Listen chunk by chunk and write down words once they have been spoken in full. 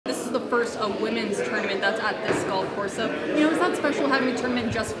first women's tournament that's at this golf course. So, is that special having a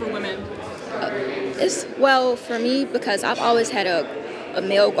tournament just for women? Well, for me, because I've always had a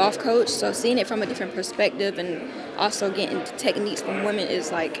male golf coach, so seeing it from a different perspective and also getting techniques from women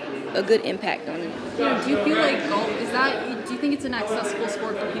is like a good impact on it. Do you feel like golf, do you think it's an accessible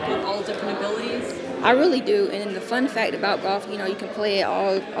sport for people with all different abilities? I really do, and the fun fact about golf, you can play it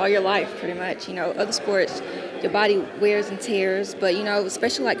all your life pretty much. Other sports, your body wears and tears, but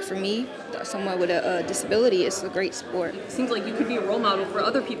especially like for me, someone with a disability, it's a great sport. It seems like you could be a role model for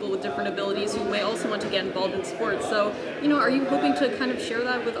other people with different abilities who may also want to get involved in sports. So, are you hoping to kind of share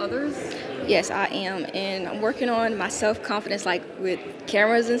that with others? Yes, I am, and I'm working on my self-confidence, like with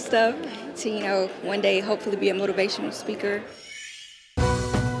cameras and stuff, to one day hopefully be a motivational speaker.